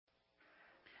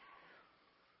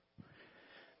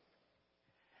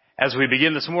As we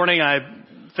begin this morning, I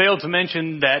failed to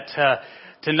mention that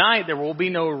tonight there will be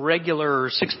no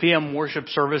regular 6 p.m. worship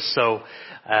service, so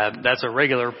that's a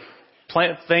regular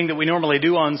thing that we normally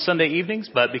do on Sunday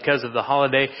evenings, but because of the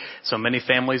holiday, so many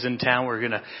families in town, we're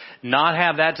going to not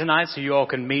have that tonight, so you all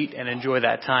can meet and enjoy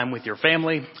that time with your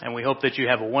family, and we hope that you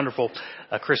have a wonderful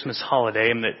Christmas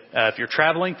holiday, and that if you're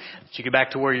traveling, that you get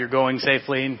back to where you're going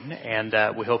safely, and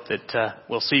we hope that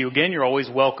we'll see you again. You're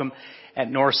always welcome at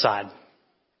Northside.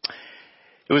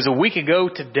 It was a week ago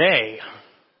today.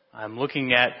 I'm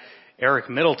looking at Eric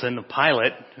Middleton, the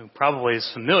pilot, who probably is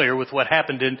familiar with what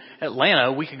happened in Atlanta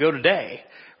a week ago today.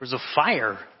 There was a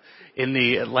fire in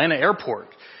the Atlanta airport,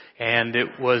 and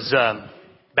it was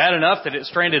bad enough that it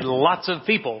stranded lots of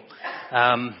people.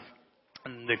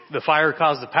 The fire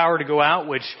caused the power to go out,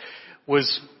 which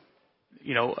was,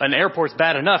 an airport's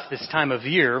bad enough this time of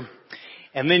year.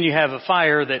 And then you have a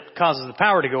fire that causes the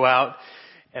power to go out,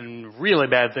 and really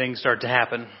bad things start to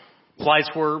happen. Flights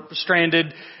were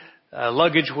stranded.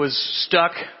 Luggage was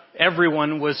stuck.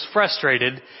 Everyone was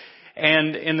frustrated.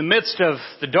 And in the midst of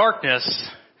the darkness,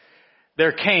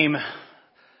 there came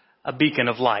a beacon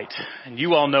of light. And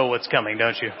you all know what's coming,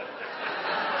 don't you?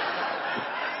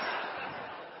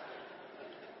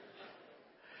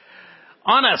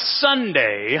 On a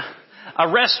Sunday, a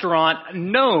restaurant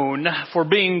known for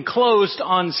being closed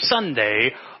on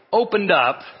Sunday opened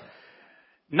up,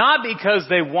 not because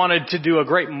they wanted to do a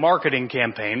great marketing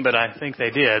campaign, but I think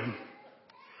they did,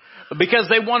 but because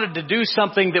they wanted to do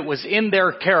something that was in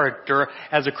their character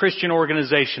as a Christian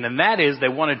organization, and that is they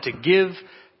wanted to give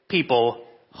people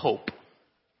hope.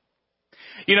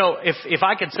 If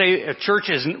I could say a church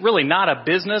is really not a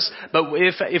business, but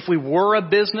if we were a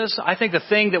business, I think the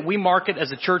thing that we market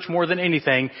as a church more than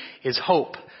anything is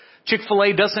hope.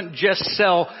 Chick-fil-A doesn't just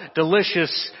sell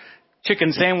delicious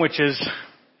chicken sandwiches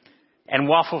and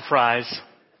waffle fries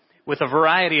with a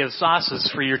variety of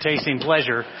sauces for your tasting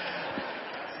pleasure.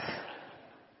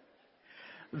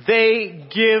 They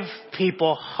give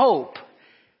people hope.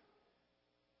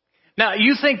 Now,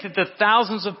 you think that the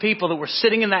thousands of people that were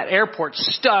sitting in that airport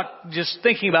stuck just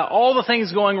thinking about all the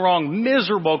things going wrong,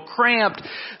 miserable, cramped,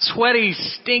 sweaty,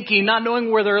 stinky, not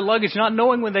knowing where their luggage, not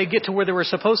knowing when they get to where they were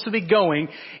supposed to be going,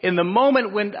 in the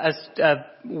moment when a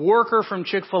worker from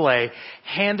Chick-fil-A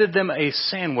handed them a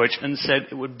sandwich and said,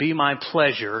 "It would be my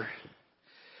pleasure,"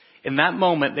 in that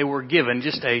moment they were given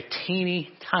just a teeny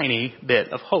tiny bit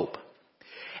of hope.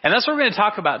 And that's what we're going to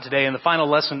talk about today in the final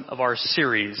lesson of our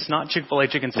series. Not Chick-fil-A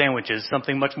chicken sandwiches,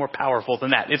 something much more powerful than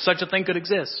that, if such a thing could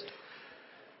exist.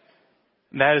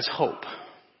 And that is hope.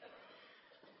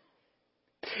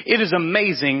 It is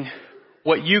amazing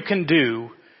what you can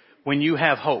do when you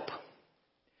have hope.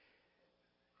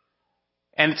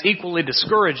 And it's equally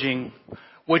discouraging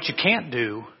what you can't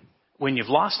do when you've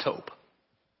lost hope.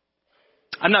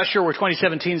 I'm not sure where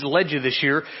 2017's led you this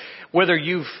year, whether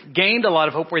you've gained a lot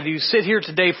of hope, whether you sit here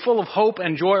today full of hope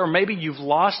and joy, or maybe you've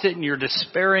lost it and you're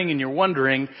despairing and you're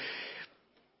wondering,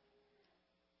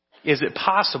 is it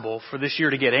possible for this year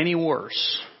to get any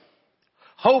worse?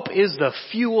 Hope is the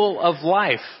fuel of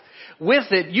life.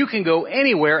 With it, you can go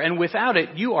anywhere, and without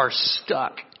it, you are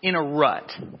stuck in a rut.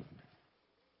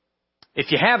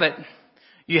 If you have it,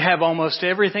 you have almost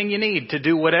everything you need to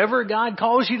do whatever God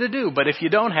calls you to do. But if you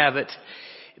don't have it,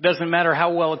 it doesn't matter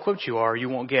how well equipped you are, you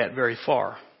won't get very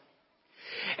far.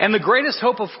 And the greatest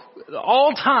hope of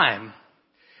all time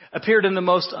appeared in the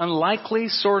most unlikely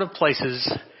sort of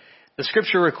places. The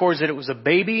scripture records that it was a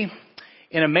baby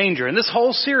in a manger. In this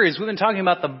whole series, we've been talking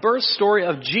about the birth story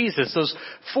of Jesus, those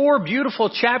 4 beautiful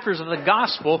chapters of the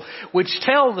gospel, which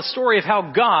tell the story of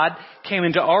how God came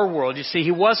into our world. You see,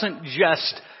 he wasn't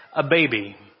just a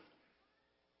baby.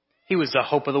 He was the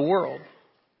hope of the world.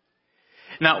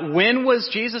 Now, when was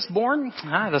Jesus born?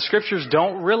 The scriptures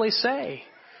don't really say.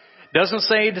 It doesn't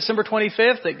say December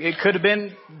 25th. It could have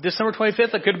been December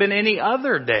 25th. It could have been any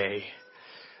other day.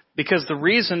 Because the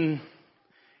reason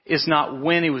is not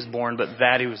when he was born, but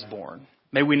that he was born.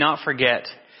 May we not forget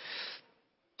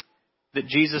that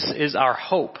Jesus is our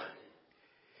hope.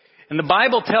 And the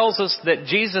Bible tells us that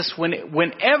Jesus,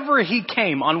 whenever he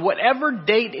came, on whatever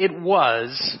date it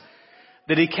was,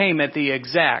 that he came at the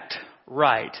exact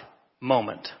right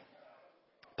moment.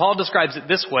 Paul describes it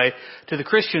this way to the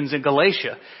Christians in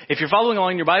Galatia. If you're following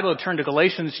along in your Bible, turn to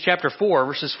Galatians chapter 4,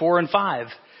 verses 4 and 5.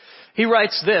 He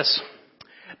writes this: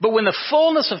 "But when the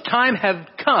fullness of time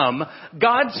had come,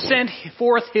 God sent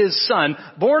forth his Son,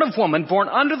 born of woman, born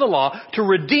under the law, to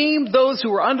redeem those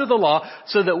who were under the law,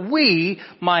 so that we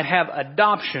might have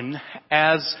adoption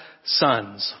as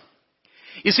sons."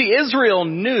 You see, Israel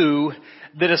knew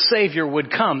that a Savior would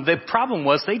come. The problem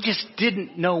was they just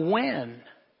didn't know when.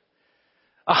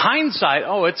 A hindsight,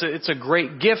 it's a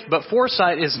great gift, but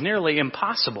foresight is nearly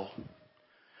impossible.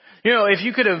 You know, if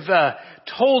you could have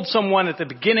told someone at the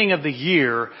beginning of the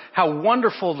year how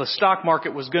wonderful the stock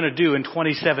market was going to do in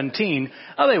 2017,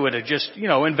 they would have just,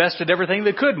 invested everything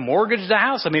they could, mortgaged the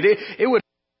house. I mean, it would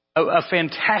be a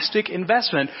fantastic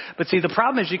investment. But see, the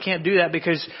problem is you can't do that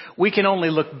because we can only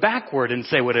look backward and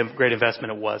say what a great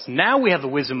investment it was. Now we have the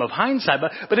wisdom of hindsight,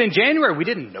 but in January we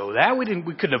didn't know that. We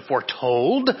couldn't have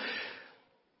foretold.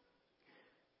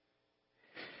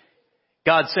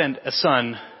 God sent a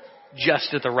son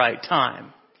just at the right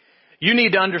time. You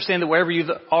need to understand that wherever you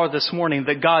are this morning,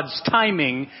 that God's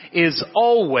timing is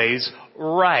always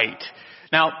right.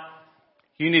 Now,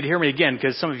 you need to hear me again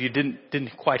because some of you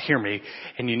didn't quite hear me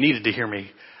and you needed to hear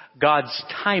me. God's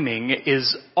timing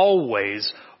is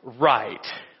always right.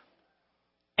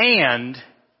 And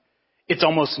it's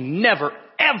almost never,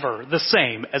 ever the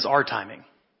same as our timing.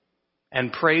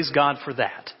 And praise God for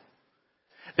that.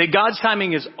 That God's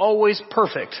timing is always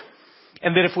perfect.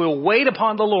 And that if we'll wait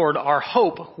upon the Lord, our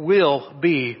hope will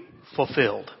be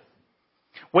fulfilled.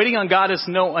 Waiting on God is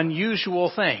no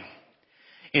unusual thing.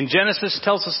 In Genesis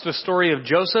tells us the story of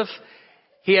Joseph.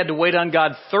 He had to wait on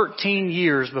God 13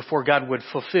 years before God would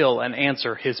fulfill and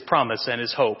answer his promise and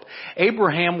his hope.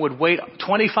 Abraham would wait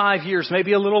 25 years,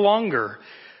 maybe a little longer,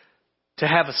 to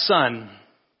have a son.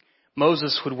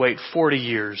 Moses would wait 40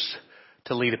 years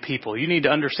to lead a people. You need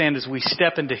to understand as we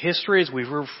step into history, as we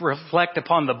reflect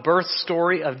upon the birth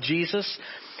story of Jesus,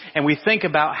 and we think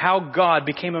about how God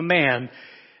became a man,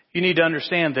 you need to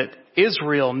understand that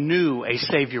Israel knew a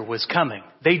Savior was coming.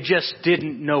 They just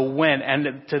didn't know when.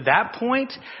 And to that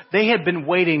point, they had been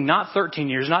waiting not 13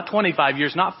 years, not 25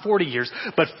 years, not 40 years,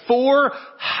 but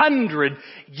 400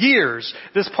 years.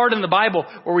 This part in the Bible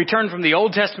where we turn from the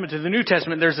Old Testament to the New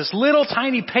Testament, there's this little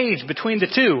tiny page between the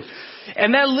two.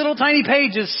 And that little tiny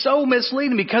page is so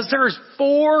misleading because there's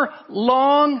 4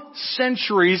 long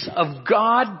centuries of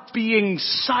God being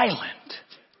silent.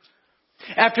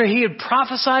 After he had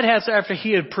prophesied, after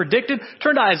he had predicted,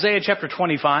 turn to Isaiah chapter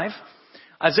 25.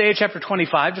 Isaiah chapter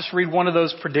 25, just read one of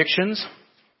those predictions.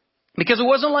 Because it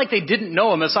wasn't like they didn't know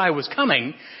a Messiah was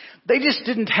coming. They just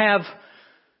didn't have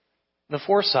the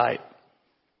foresight.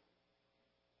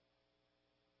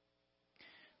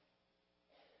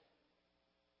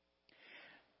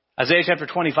 Isaiah chapter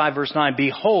 25 verse 9,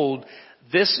 behold,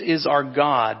 this is our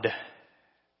God.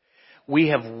 We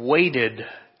have waited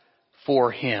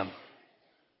for him.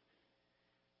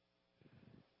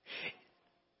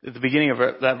 At the beginning of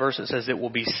that verse it says, it will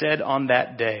be said on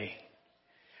that day,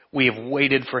 we have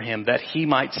waited for him that he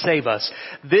might save us.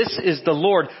 This is the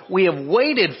Lord. We have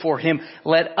waited for him.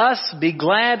 Let us be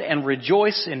glad and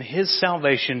rejoice in his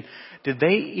salvation. Did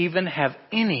they even have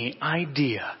any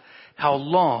idea how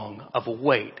long of a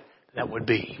wait that would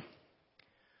be?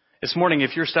 This morning,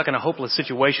 if you're stuck in a hopeless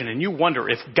situation and you wonder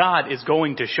if God is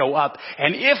going to show up,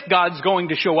 and if God's going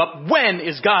to show up, when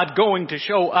is God going to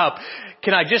show up?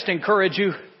 Can I just encourage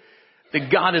you that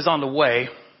God is on the way,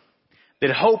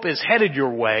 that hope is headed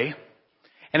your way,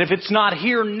 and if it's not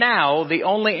here now, the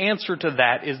only answer to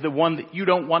that is the one that you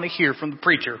don't want to hear from the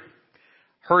preacher.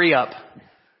 Hurry up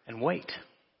and wait.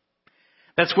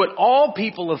 That's what all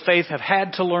people of faith have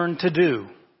had to learn to do.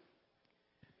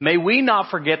 May we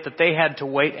not forget that they had to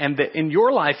wait, and that in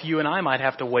your life you and I might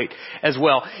have to wait as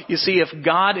well. You see, if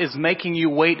God is making you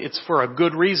wait, it's for a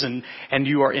good reason, and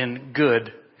you are in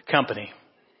good company.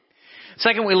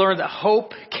 Second, we learned that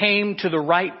hope came to the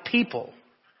right people.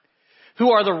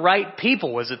 Who are the right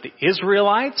people? Was it the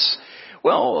Israelites?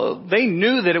 Well, they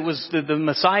knew that it was the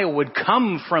Messiah would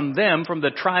come from them, from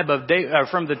the tribe of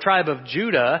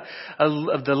Judah,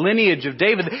 of the lineage of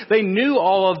David. They knew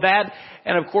all of that,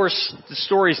 and of course, the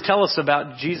stories tell us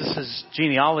about Jesus'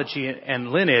 genealogy and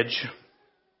lineage.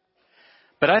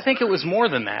 But I think it was more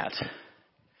than that.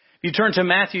 If you turn to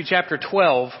Matthew chapter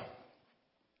 12,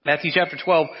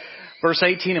 verse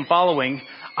 18 and following,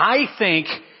 I think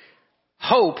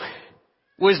hope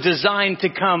was designed to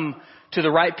come to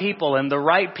the right people, and the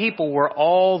right people were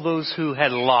all those who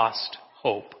had lost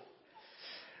hope.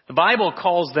 The Bible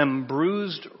calls them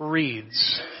bruised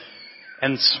reeds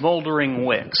and smoldering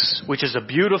wicks, which is a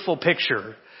beautiful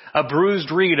picture. A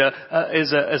bruised reed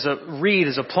is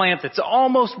a plant that's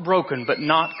almost broken, but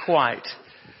not quite.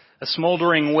 A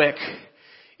smoldering wick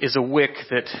is a wick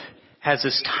that has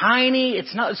this tiny,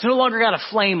 it's no longer got a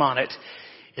flame on it.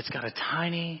 It's got a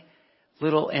tiny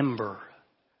little ember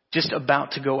just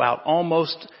about to go out,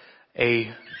 almost a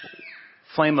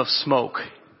flame of smoke.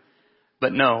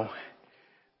 But no,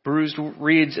 bruised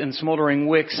reeds and smoldering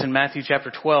wicks in Matthew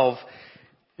chapter 12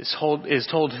 is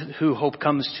told who hope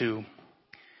comes to.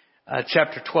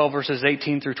 chapter 12, verses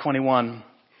 18 through 21.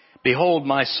 Behold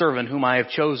my servant whom I have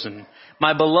chosen,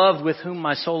 my beloved with whom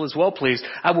my soul is well pleased.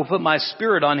 I will put my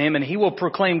spirit on him, and he will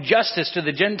proclaim justice to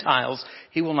the Gentiles.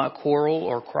 He will not quarrel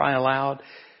or cry aloud,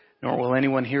 nor will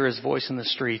anyone hear his voice in the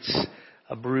streets.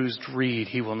 A bruised reed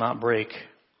he will not break,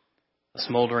 a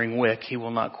smoldering wick he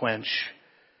will not quench,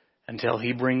 until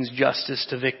he brings justice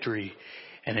to victory.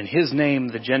 And in his name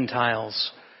the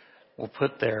Gentiles will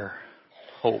put their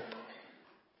hope.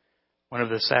 One of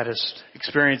the saddest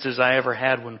experiences I ever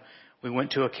had when we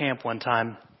went to a camp one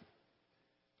time.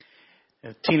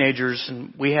 Teenagers,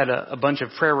 and we had a bunch of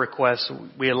prayer requests.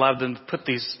 We allowed them to put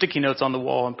these sticky notes on the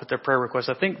wall and put their prayer requests.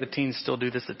 I think the teens still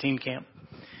do this at teen camp.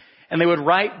 And they would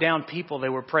write down people they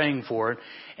were praying for.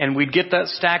 And we'd get that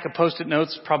stack of Post-it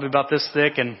notes, probably about this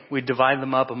thick, and we'd divide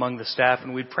them up among the staff,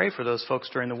 and we'd pray for those folks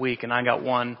during the week. And I got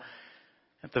one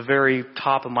at the very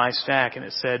top of my stack, and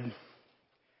it said,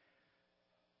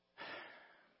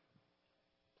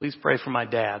 please pray for my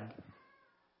dad.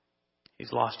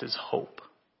 He's lost his hope.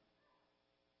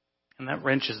 And that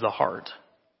wrenches the heart.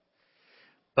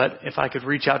 But if I could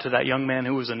reach out to that young man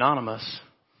who was anonymous,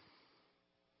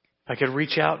 if I could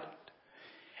reach out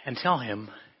and tell him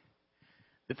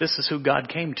that this is who God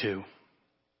came to.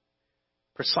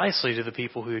 Precisely to the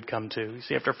people who had come to. You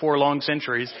see, after 4 long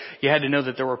centuries, you had to know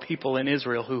that there were people in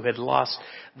Israel who had lost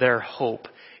their hope.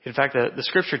 In fact, the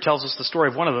scripture tells us the story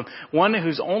of one of them. One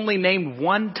who's only named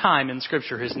one time in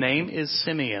scripture. His name is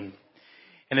Simeon.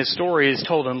 And his story is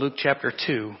told in Luke chapter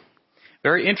 2.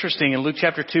 Very interesting in Luke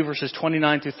chapter 2 verses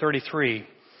 29 through 33.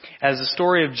 As the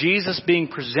story of Jesus being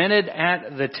presented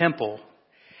at the temple.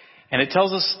 And it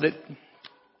tells us that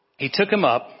he took him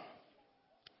up.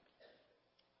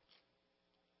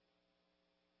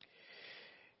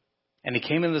 And he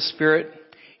came in the Spirit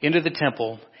into the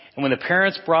temple. And when the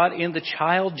parents brought in the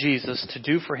child Jesus to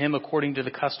do for him according to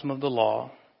the custom of the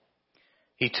law,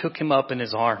 he took him up in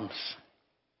his arms.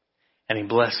 And he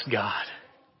blessed God.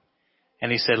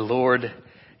 And he said, Lord,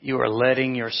 you are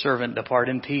letting your servant depart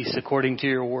in peace according to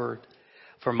your word.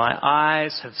 For my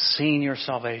eyes have seen your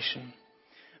salvation,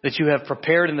 that you have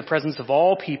prepared in the presence of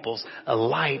all peoples a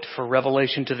light for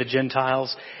revelation to the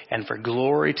Gentiles and for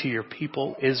glory to your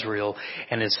people Israel.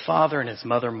 And his father and his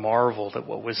mother marveled at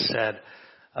what was said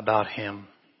about him.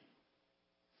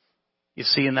 You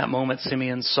see, in that moment,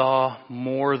 Simeon saw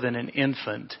more than an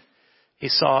infant. He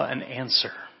saw an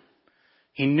answer.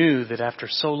 He knew that after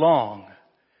so long,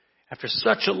 after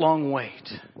such a long wait,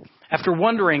 after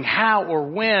wondering how or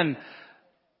when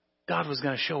God was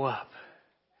going to show up,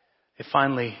 they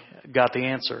finally got the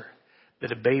answer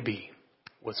that a baby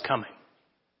was coming.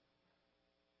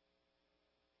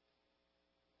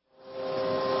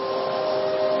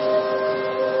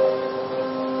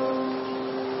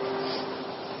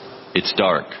 It's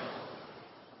dark.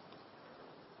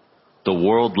 The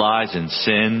world lies in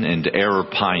sin and error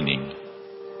pining.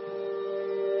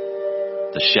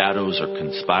 The shadows are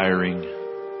conspiring,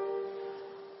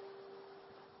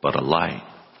 but a light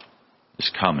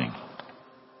is coming.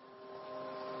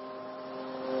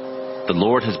 The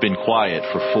Lord has been quiet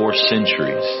for 4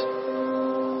 centuries.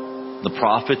 The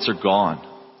prophets are gone.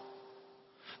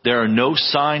 There are no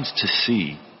signs to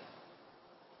see.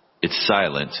 It's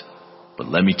silent, but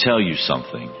let me tell you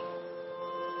something.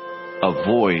 A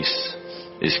voice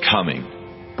is coming.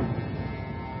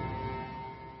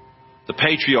 The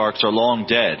patriarchs are long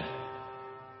dead.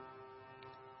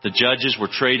 The judges were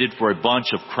traded for a bunch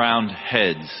of crowned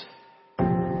heads.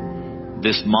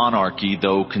 This monarchy,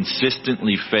 though,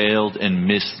 consistently failed and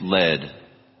misled.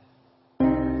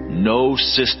 No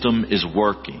system is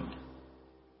working,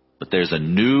 but there's a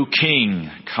new king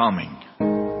coming.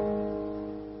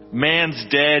 Man's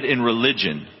dead in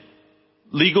religion.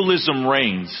 Legalism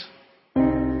reigns.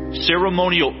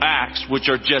 Ceremonial acts which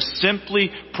are just simply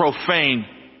profane.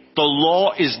 The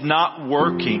law is not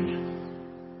working,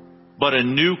 but a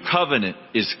new covenant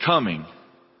is coming.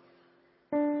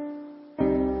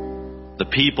 The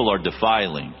people are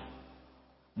defiling.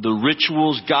 The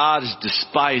rituals God is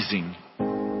despising.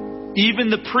 Even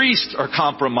the priests are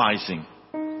compromising.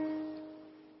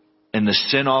 And the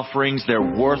sin offerings, they're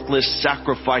worthless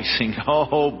sacrificing.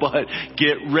 Oh, but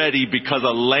get ready because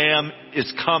a lamb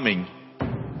is coming.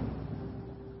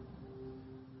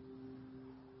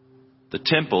 The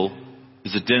temple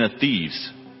is a den of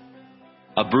thieves.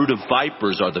 A brood of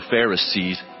vipers are the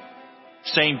Pharisees.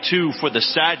 Same too for the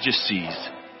Sadducees.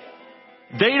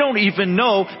 They don't even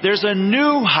know there's a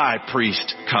new high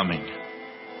priest coming.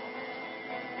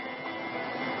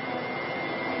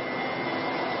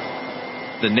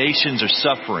 The nations are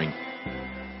suffering.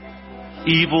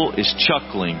 Evil is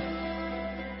chuckling.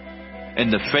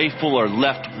 And the faithful are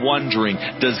left wondering,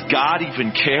 does God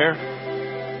even care?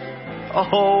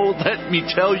 Oh, let me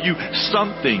tell you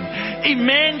something.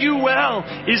 Emmanuel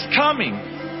is coming.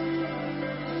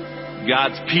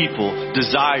 God's people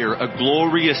desire a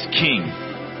glorious king.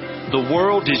 The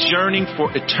world is yearning for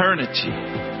eternity,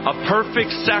 a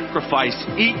perfect sacrifice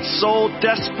each soul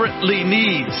desperately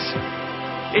needs.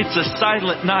 It's a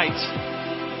silent night,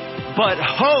 but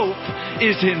hope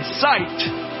is in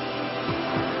sight.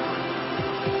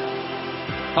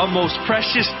 A most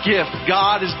precious gift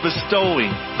God is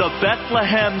bestowing. The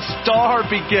Bethlehem star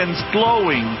begins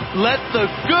glowing. Let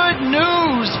the good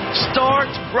news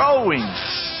start growing.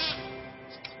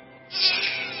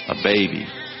 A baby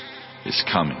is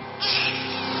coming.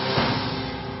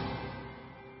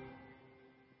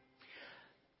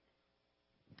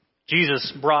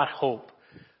 Jesus brought hope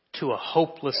to a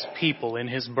hopeless people in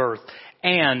his birth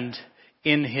and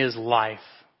in his life.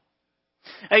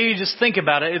 Now, you just think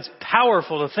about it. It's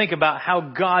powerful to think about how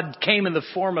God came in the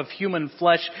form of human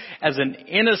flesh as an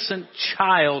innocent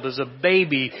child, as a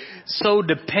baby, so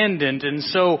dependent and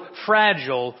so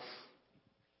fragile.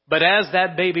 But as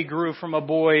that baby grew from a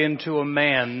boy into a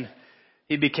man,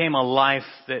 he became a life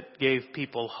that gave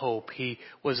people hope. He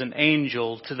was an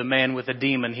angel to the man with a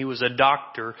demon. He was a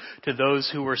doctor to those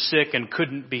who were sick and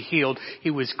couldn't be healed. He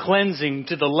was cleansing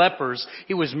to the lepers.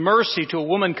 He was mercy to a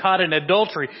woman caught in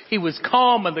adultery. He was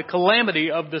calm in the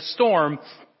calamity of the storm.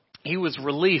 He was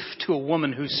relief to a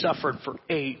woman who suffered for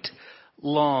 8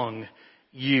 long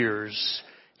years.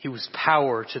 He was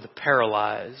power to the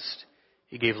paralyzed.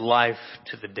 He gave life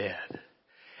to the dead.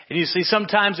 And you see,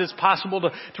 sometimes it's possible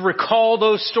to recall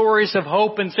those stories of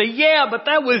hope and say, yeah, but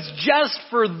that was just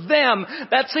for them.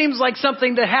 That seems like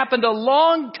something that happened a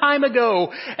long time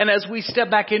ago. And as we step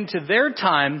back into their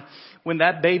time, when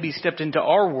that baby stepped into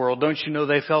our world, don't you know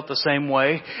they felt the same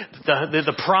way?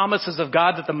 The promises of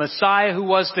God that the Messiah who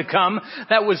was to come,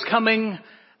 that was coming,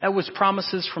 that was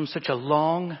promises from such a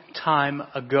long time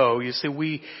ago. You see,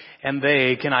 we and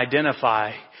they can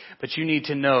identify, but you need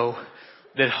to know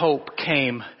that hope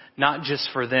came not just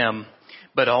for them,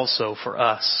 but also for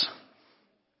us.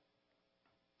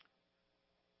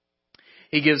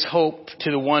 He gives hope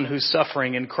to the one who's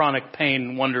suffering in chronic pain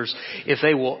and wonders if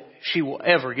she will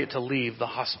ever get to leave the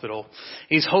hospital.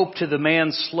 He's hope to the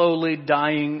man slowly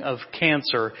dying of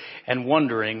cancer and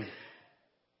wondering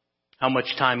how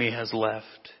much time he has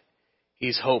left.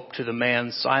 He's hope to the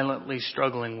man silently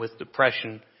struggling with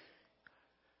depression,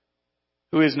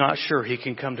 who is not sure he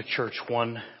can come to church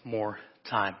one more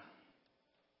time.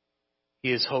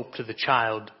 He is hope to the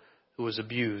child who was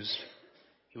abused.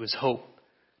 He was hope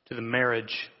to the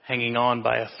marriage hanging on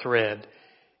by a thread.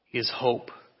 He is hope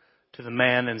to the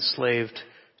man enslaved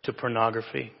to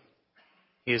pornography.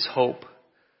 He is hope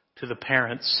to the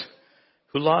parents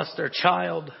who lost their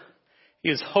child. He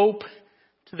is hope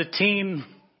to the teen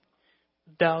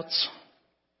doubts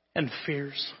and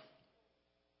fears.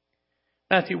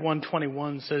 Matthew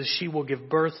 1:21 says, she will give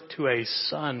birth to a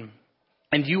son,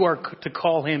 and you are to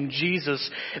call him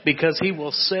Jesus, because he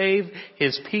will save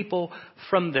his people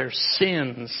from their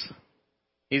sins.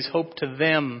 He's hope to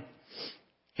them.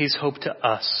 He's hope to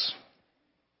us.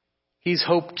 He's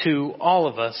hope to all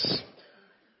of us.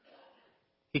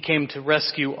 He came to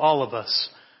rescue all of us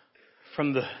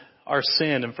from our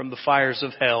sin and from the fires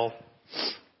of hell.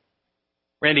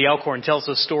 Randy Alcorn tells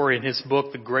a story in his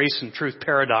book, The Grace and Truth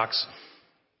Paradox,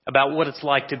 about what it's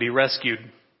like to be rescued.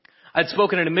 I'd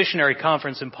spoken at a missionary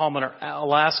conference in Palmer,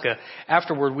 Alaska.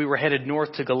 Afterward, we were headed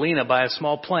north to Galena by a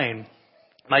small plane.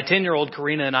 My 10-year-old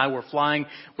Karina and I were flying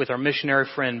with our missionary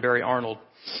friend, Barry Arnold,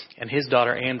 and his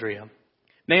daughter, Andrea.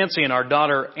 Nancy and our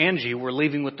daughter, Angie, were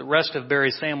leaving with the rest of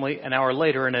Barry's family an hour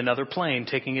later in another plane,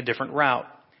 taking a different route.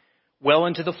 Well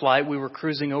into the flight, we were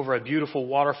cruising over a beautiful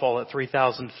waterfall at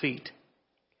 3,000 feet,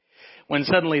 when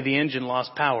suddenly the engine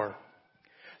lost power.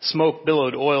 Smoke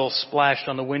billowed, oil splashed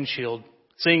on the windshield.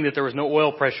 Seeing that there was no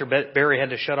oil pressure, Barry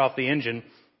had to shut off the engine,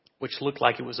 which looked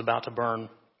like it was about to burn.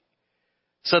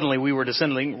 Suddenly, we were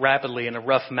descending rapidly in a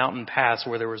rough mountain pass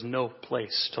where there was no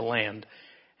place to land,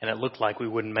 and it looked like we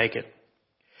wouldn't make it.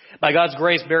 By God's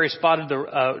grace, Barry spotted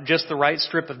just the right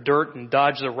strip of dirt and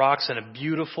dodged the rocks in a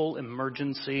beautiful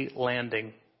emergency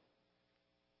landing.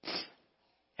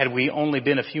 Had we only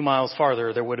been a few miles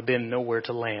farther, there would have been nowhere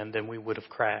to land, and we would have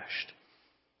crashed.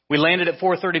 We landed at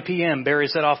 4:30 p.m. Barry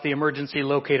set off the emergency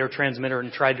locator transmitter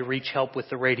and tried to reach help with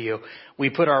the radio. We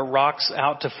put our rocks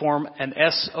out to form an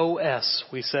SOS.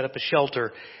 We set up a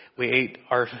shelter. We ate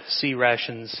our sea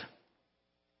rations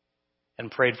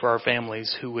and prayed for our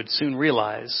families, who would soon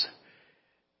realize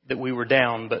that we were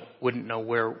down but wouldn't know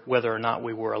whether or not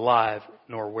we were alive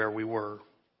nor where we were.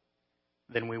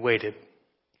 Then we waited,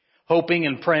 hoping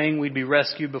and praying we'd be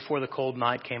rescued before the cold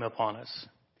night came upon us.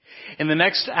 In the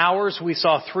next hours, we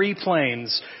saw 3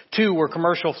 planes. 2 were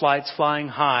commercial flights flying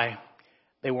high.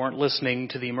 They weren't listening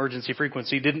to the emergency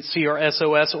frequency, didn't see our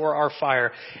SOS or our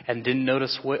fire, and didn't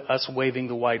notice us waving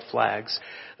the white flags.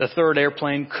 The 3rd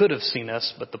airplane could have seen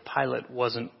us, but the pilot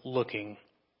wasn't looking.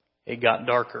 It got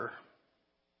darker.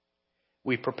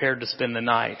 We prepared to spend the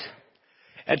night.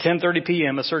 At 10:30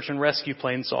 p.m., a search and rescue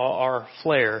plane saw our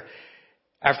flare.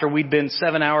 After we'd been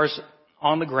 7 hours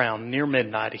on the ground, near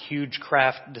midnight, a huge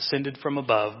craft descended from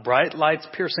above, bright lights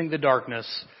piercing the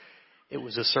darkness. It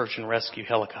was a search and rescue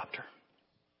helicopter.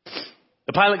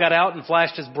 The pilot got out and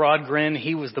flashed his broad grin.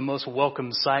 He was the most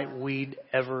welcome sight we'd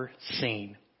ever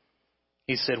seen.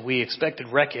 He said, "We expected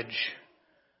wreckage.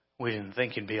 We didn't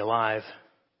think you'd be alive."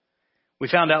 We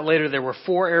found out later there were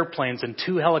 4 airplanes and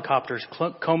 2 helicopters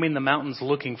combing the mountains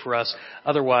looking for us.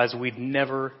 Otherwise, we'd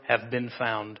never have been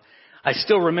found. I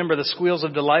still remember the squeals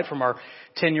of delight from our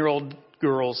 10-year-old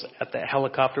girls at the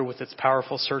helicopter with its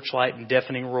powerful searchlight and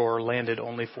deafening roar landed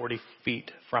only 40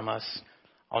 feet from us.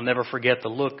 I'll never forget the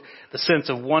look, the sense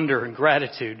of wonder and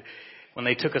gratitude when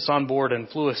they took us on board and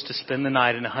flew us to spend the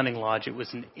night in a hunting lodge. It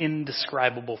was an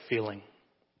indescribable feeling.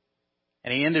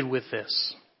 And he ended with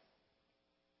this: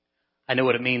 I know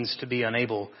what it means to be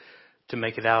unable to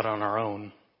make it out on our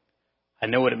own. I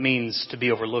know what it means to be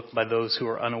overlooked by those who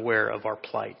are unaware of our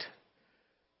plight.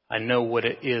 I know what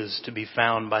it is to be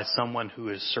found by someone who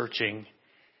is searching,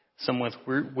 someone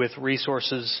with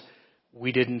resources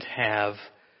we didn't have,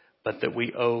 but that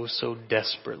we so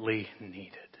desperately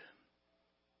needed.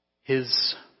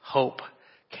 His hope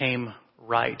came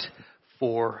right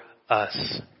for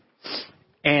us.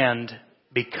 And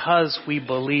because we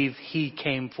believe he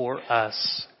came for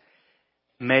us,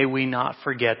 may we not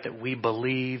forget that we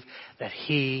believe that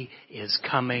he is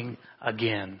coming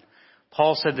again.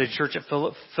 Paul said to the church at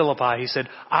Philippi, he said,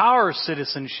 our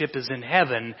citizenship is in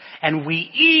heaven, and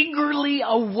we eagerly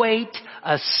await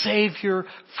a Savior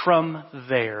from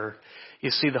there.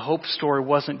 You see, the hope story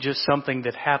wasn't just something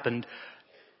that happened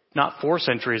not 4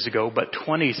 centuries ago, but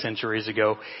 20 centuries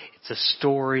ago. It's a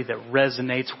story that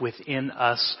resonates within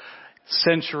us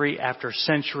century after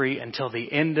century until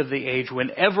the end of the age,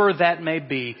 whenever that may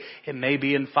be. It may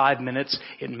be in 5 minutes.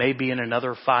 It may be in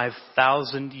another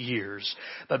 5,000 years.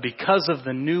 But because of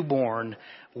the newborn,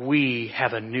 we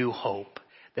have a new hope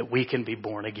that we can be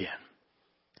born again.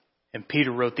 And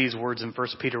Peter wrote these words in 1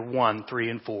 Peter 1, 3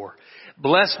 and 4.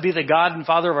 Blessed be the God and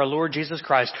Father of our Lord Jesus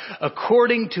Christ.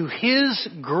 According to his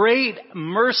great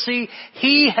mercy,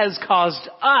 he has caused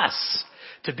us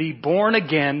to be born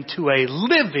again to a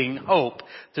living hope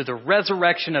through the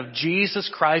resurrection of Jesus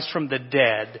Christ from the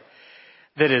dead,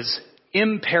 that is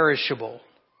imperishable,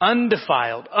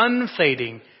 undefiled,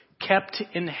 unfading, kept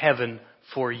in heaven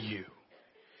for you.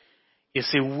 You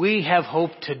see, we have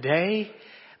hope today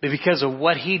because of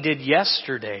what he did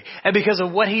yesterday. And because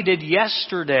of what he did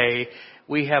yesterday,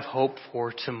 we have hope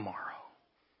for tomorrow.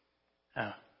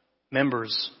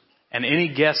 Members and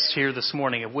any guests here this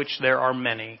morning, of which there are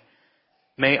many,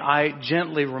 may I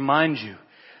gently remind you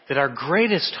that our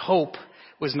greatest hope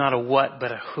was not a what,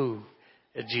 but a who,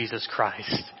 Jesus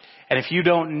Christ. And if you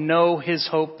don't know his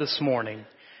hope this morning,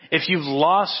 if you've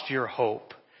lost your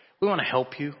hope, we want to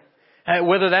help you.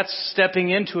 Whether that's stepping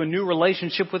into a new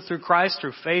relationship through Christ,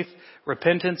 through faith,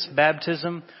 repentance,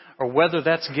 baptism, or whether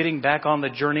that's getting back on the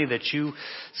journey that you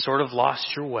sort of lost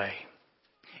your way.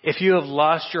 If you have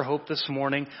lost your hope this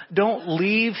morning, don't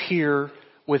leave here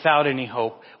without any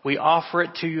hope. We offer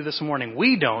it to you this morning.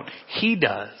 We don't. He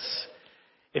does.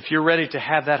 If you're ready to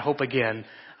have that hope again,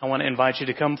 I want to invite you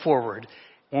to come forward.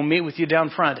 We'll meet with you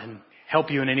down front and help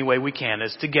you in any way we can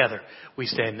as together we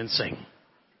stand and sing.